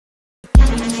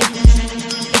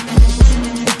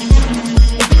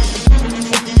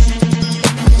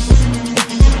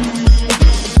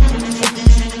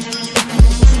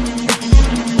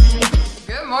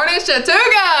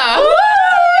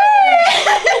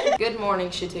Good morning,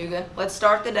 Chattooga. Let's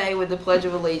start the day with the Pledge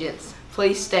of Allegiance.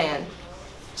 Please stand.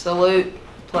 Salute.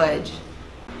 Pledge.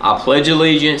 I pledge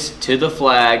allegiance to the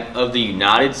flag of the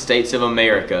United States of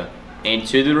America and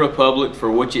to the republic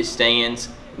for which it stands,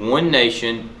 one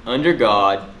nation, under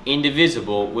God,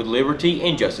 indivisible, with liberty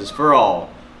and justice for all.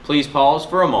 Please pause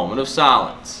for a moment of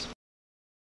silence.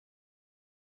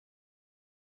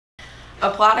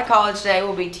 Apply to College Day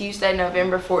will be Tuesday,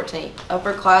 November 14th.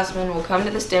 Upperclassmen will come to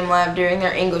the STEM lab during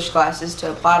their English classes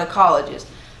to apply to colleges.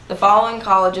 The following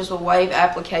colleges will waive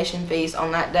application fees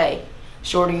on that day: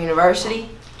 Shorter University,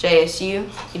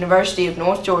 JSU, University of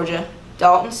North Georgia,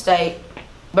 Dalton State,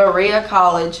 Berea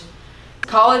College.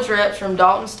 College reps from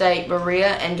Dalton State,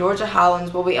 Berea, and Georgia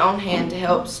Highlands will be on hand to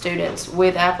help students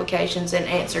with applications and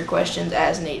answer questions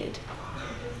as needed.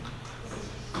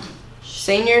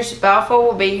 Seniors, Balfour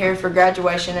will be here for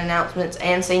graduation announcements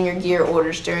and senior gear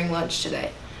orders during lunch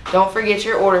today. Don't forget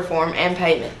your order form and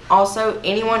payment. Also,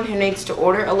 anyone who needs to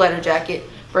order a letter jacket,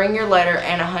 bring your letter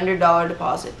and a $100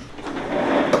 deposit.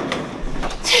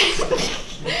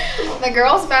 The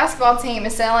girls' basketball team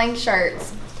is selling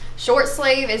shirts. Short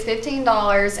sleeve is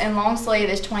 $15 and long sleeve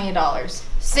is $20.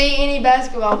 See any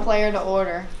basketball player to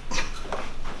order.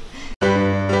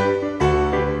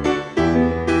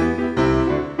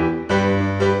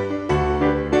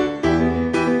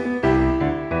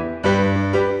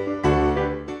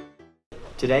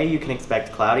 Today you can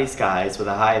expect cloudy skies with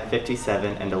a high of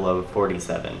 57 and a low of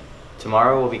 47.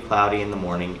 Tomorrow will be cloudy in the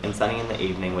morning and sunny in the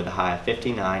evening with a high of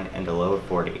 59 and a low of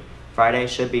 40. Friday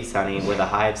should be sunny with a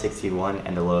high of 61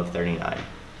 and a low of 39.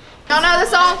 Y'all know the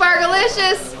song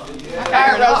Fergalicious?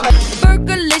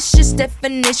 Fergalicious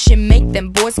definition make them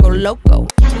boys go loco.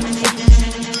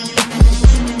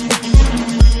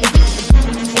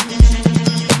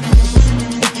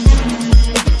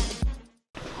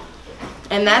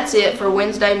 And that's it for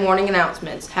Wednesday morning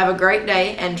announcements. Have a great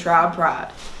day and try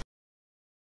Pride.